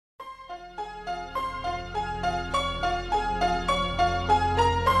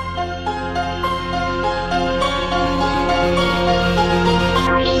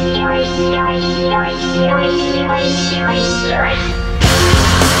I'm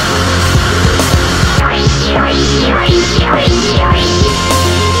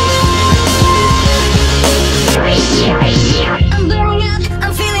burning up,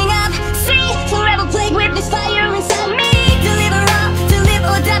 I'm feeling up. Free, forever plagued with this fire inside me. To live or up, to live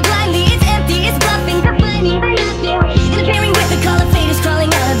or die blindly. It's empty, it's bluffing, defining the nothing. Interfering with the color fate is crawling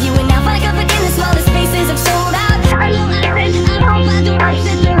out of you. And now find comfort in the smallest spaces I've sold out. I know I read, I hope I do not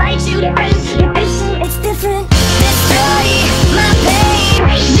sit to light you different. It's different. Destroy my pain.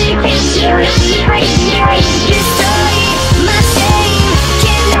 Destroy my shame.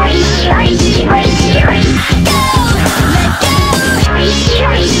 Can't let my light break. Go, let go.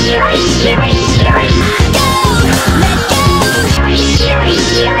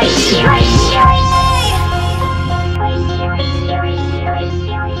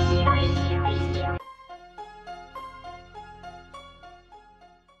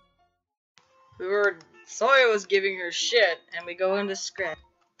 Sawyer was giving her shit, and we go into script.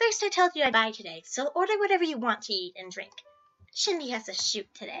 First I told you I'd buy today, so order whatever you want to eat and drink. Shindy has a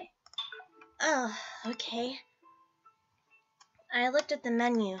shoot today. Oh, okay. I looked at the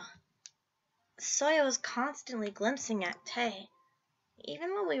menu. Sawyer was constantly glimpsing at Tay.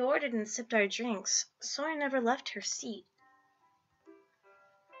 Even when we ordered and sipped our drinks, Sawyer never left her seat.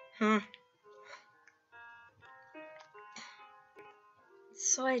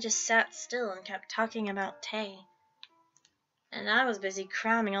 So I just sat still and kept talking about Tay. And I was busy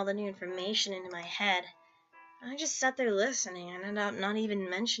cramming all the new information into my head. I just sat there listening and ended up not even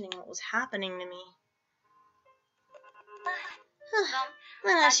mentioning what was happening to me.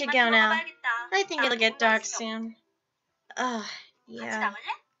 Then I should go now. I think it'll get dark soon. Yeah.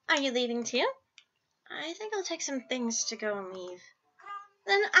 Are you leaving too? I think I'll take some things to go and leave.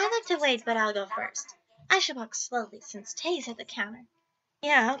 Then I'd like to wait, but I'll go first. I should walk slowly since Tay's at the counter.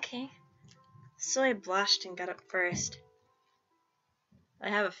 Yeah, okay. So I blushed and got up first. I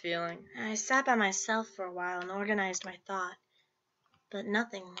have a feeling. I sat by myself for a while and organized my thought. But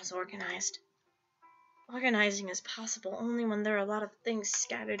nothing was organized. Organizing is possible only when there are a lot of things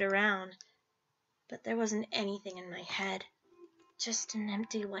scattered around. But there wasn't anything in my head. Just an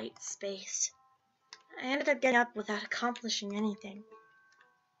empty white space. I ended up getting up without accomplishing anything.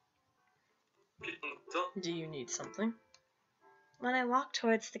 Do you need something? When I walked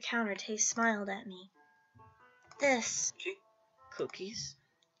towards the counter, Tay smiled at me. This. Cookies?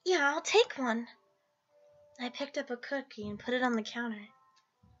 Yeah, I'll take one. I picked up a cookie and put it on the counter.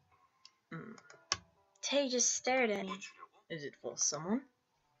 Tay just stared at me. Is it for someone?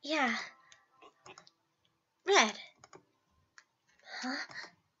 Yeah. Red. Huh?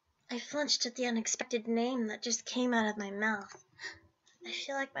 I flinched at the unexpected name that just came out of my mouth. I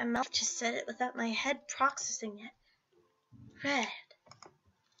feel like my mouth just said it without my head processing it. Red.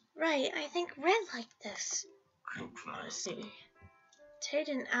 Right, I think Red liked this. I see. Tay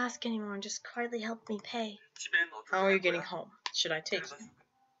didn't ask anymore and just quietly helped me pay. How are you getting home? Should I take you?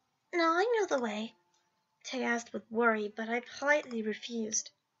 No, I know the way. Tay asked with worry, but I politely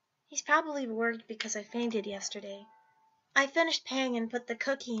refused. He's probably worried because I fainted yesterday. I finished paying and put the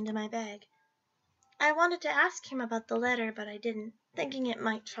cookie into my bag. I wanted to ask him about the letter, but I didn't, thinking it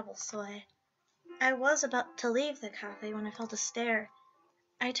might trouble Soy. I was about to leave the cafe when I felt a stare.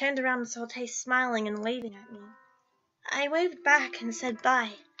 I turned around and saw Tay smiling and waving at me. I waved back and said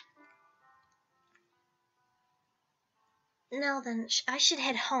bye. Now then, I should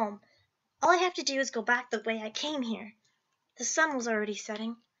head home. All I have to do is go back the way I came here. The sun was already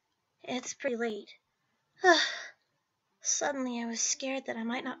setting. It's pretty late. Suddenly I was scared that I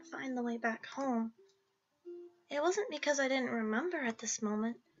might not find the way back home. It wasn't because I didn't remember at this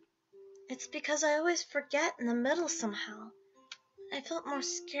moment. It's because I always forget in the middle somehow. I felt more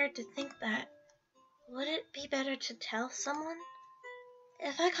scared to think that. Would it be better to tell someone?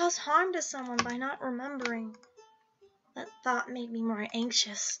 If I cause harm to someone by not remembering? That thought made me more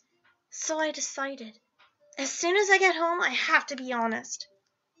anxious. So I decided, as soon as I get home, I have to be honest.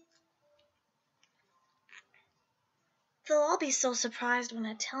 They'll all be so surprised when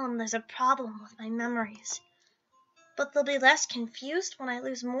I tell them there's a problem with my memories. But they'll be less confused when I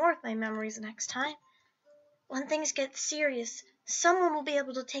lose more of my memories next time. When things get serious, someone will be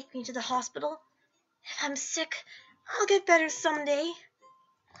able to take me to the hospital. If I'm sick, I'll get better someday.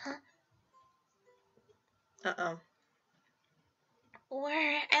 Huh? Uh-oh.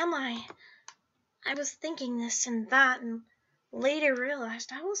 Where am I? I was thinking this and that, and later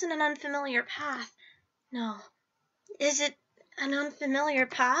realized I was in an unfamiliar path. No. Is it an unfamiliar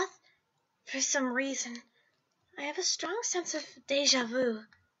path? For some reason, I have a strong sense of déjà vu.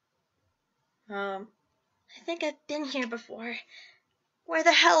 I think I've been here before. Where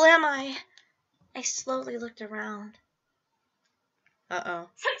the hell am I? I slowly looked around. Uh-oh.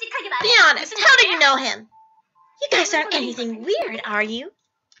 Be honest, how do you know him? You guys aren't anything weird, are you?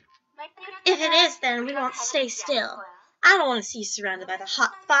 If it is, then we won't stay still. I don't want to see you surrounded by the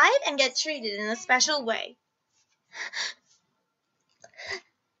Hot Five and get treated in a special way.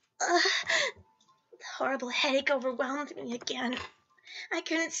 The horrible headache overwhelmed me again. I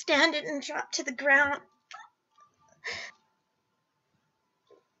couldn't stand it and dropped to the ground.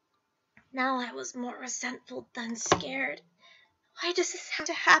 Now I was more resentful than scared. Why does this have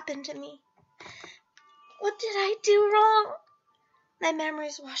to happen to me? What did I do wrong? My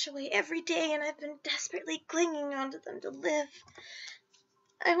memories wash away every day, and I've been desperately clinging onto them to live.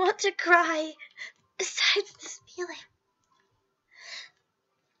 I want to cry. Besides this feeling,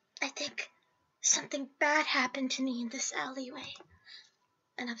 I think something bad happened to me in this alleyway.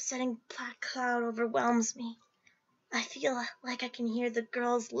 An upsetting black cloud overwhelms me. I feel like I can hear the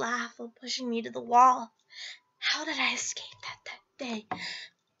girls laugh while pushing me to the wall. How did I escape that day?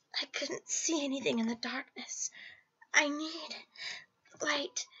 I couldn't see anything in the darkness. I need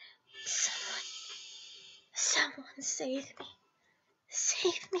light. Someone save me.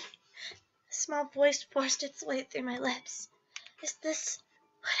 Save me. A small voice forced its way through my lips. Is this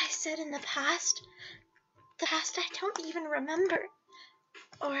what I said in the past? The past I don't even remember.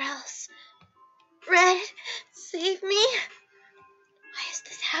 Or else. Red, save me. Why is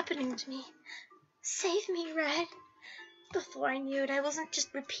this happening to me? Save me, Red. Before I knew it, I wasn't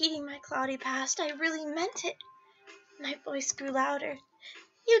just repeating my cloudy past. I really meant it. My voice grew louder.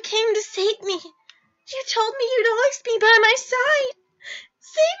 You came to save me. You told me you'd always be by my side.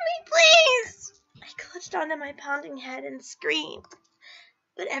 Save me, please. I clutched onto my pounding head and screamed.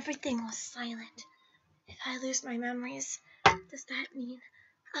 But everything was silent. If I lose my memories, does that mean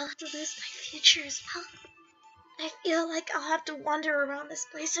I'll have to lose my future as well? I feel like I'll have to wander around this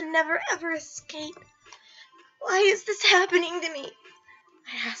place and never ever escape. Why is this happening to me?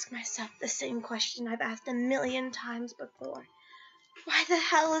 I ask myself the same question I've asked a million times before. Why the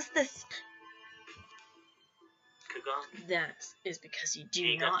hell is this? That is because you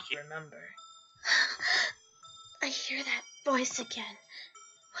do not remember. I hear that voice again.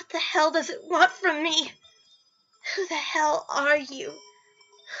 What the hell does it want from me? Who the hell are you?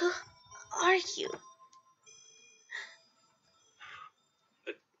 Who are you?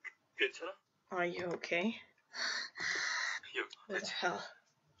 Are you okay? What the hell?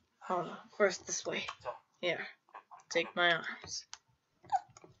 Hold on. First this way. Here. Take my arms.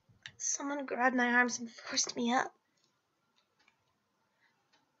 Someone grabbed my arms and forced me up.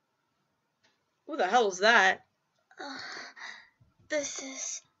 Who the hell is that? This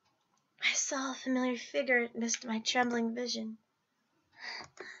is... I saw a familiar figure. It missed my trembling vision.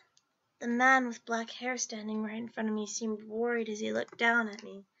 The man with black hair standing right in front of me seemed worried as he looked down at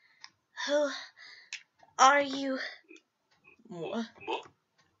me. Who are you? What?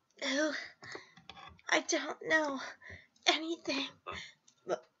 Who? I don't know anything.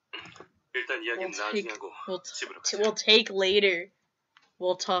 We'll take later.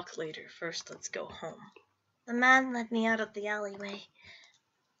 We'll talk later. First, let's go home. The man led me out of the alleyway.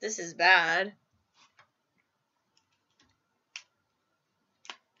 This is bad.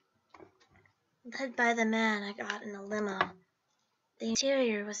 Led by the man, I got in a limo. The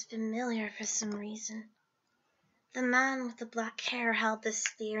interior was familiar for some reason. The man with the black hair held the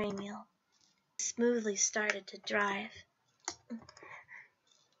steering wheel. I smoothly started to drive.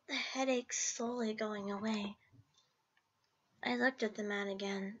 The headache slowly going away. I looked at the man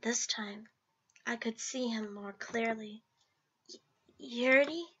again. This time, I could see him more clearly.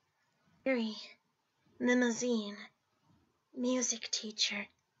 Yuri? Yuri. Limousine. Music teacher.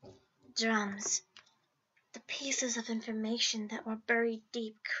 Drums. The pieces of information that were buried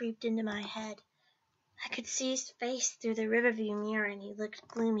deep creeped into my head. I could see his face through the riverview mirror and he looked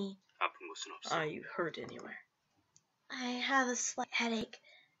gloomy. Are you hurt anywhere? I have a slight headache,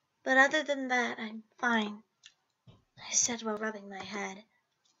 but other than that, I'm fine, I said while rubbing my head.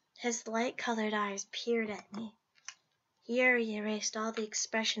 His light-colored eyes peered at me. Yuri erased all the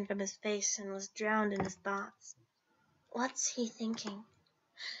expression from his face and was drowned in his thoughts. What's he thinking?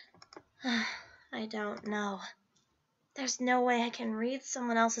 I don't know. There's no way I can read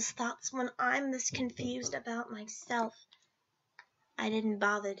someone else's thoughts when I'm this confused about myself. I didn't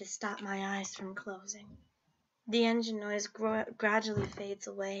bother to stop my eyes from closing. The engine noise gradually fades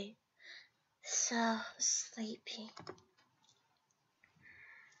away. So sleepy.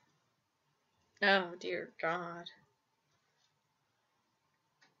 Oh, dear God.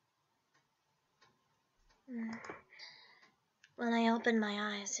 When I opened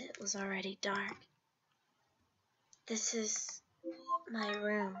my eyes, it was already dark. This is my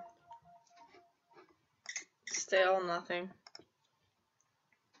room. Still nothing.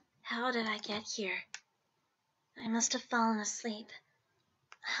 How did I get here? I must have fallen asleep.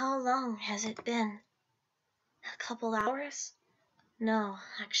 How long has it been? A couple hours? No,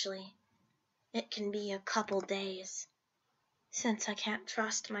 actually. It can be a couple days. Since I can't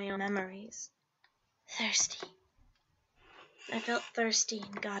trust my own memories. Thirsty. I felt thirsty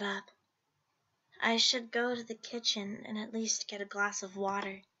and got up. I should go to the kitchen and at least get a glass of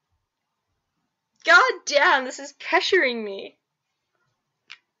water. God damn, this is pressuring me.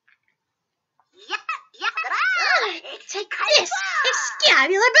 Take this,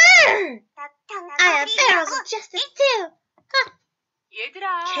 Excalibur Bear! I have barrels of justice too.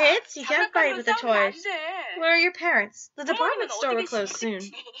 Kids, you can't fight with the toys. Where are your parents? The department store will close soon.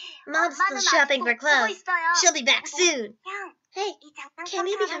 Mom's still shopping for clothes. She'll be back soon. Hey, can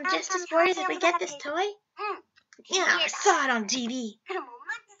we become just as bored if we get this toy? Yeah, I saw it on TV.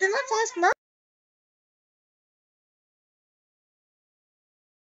 Then let's ask Mom.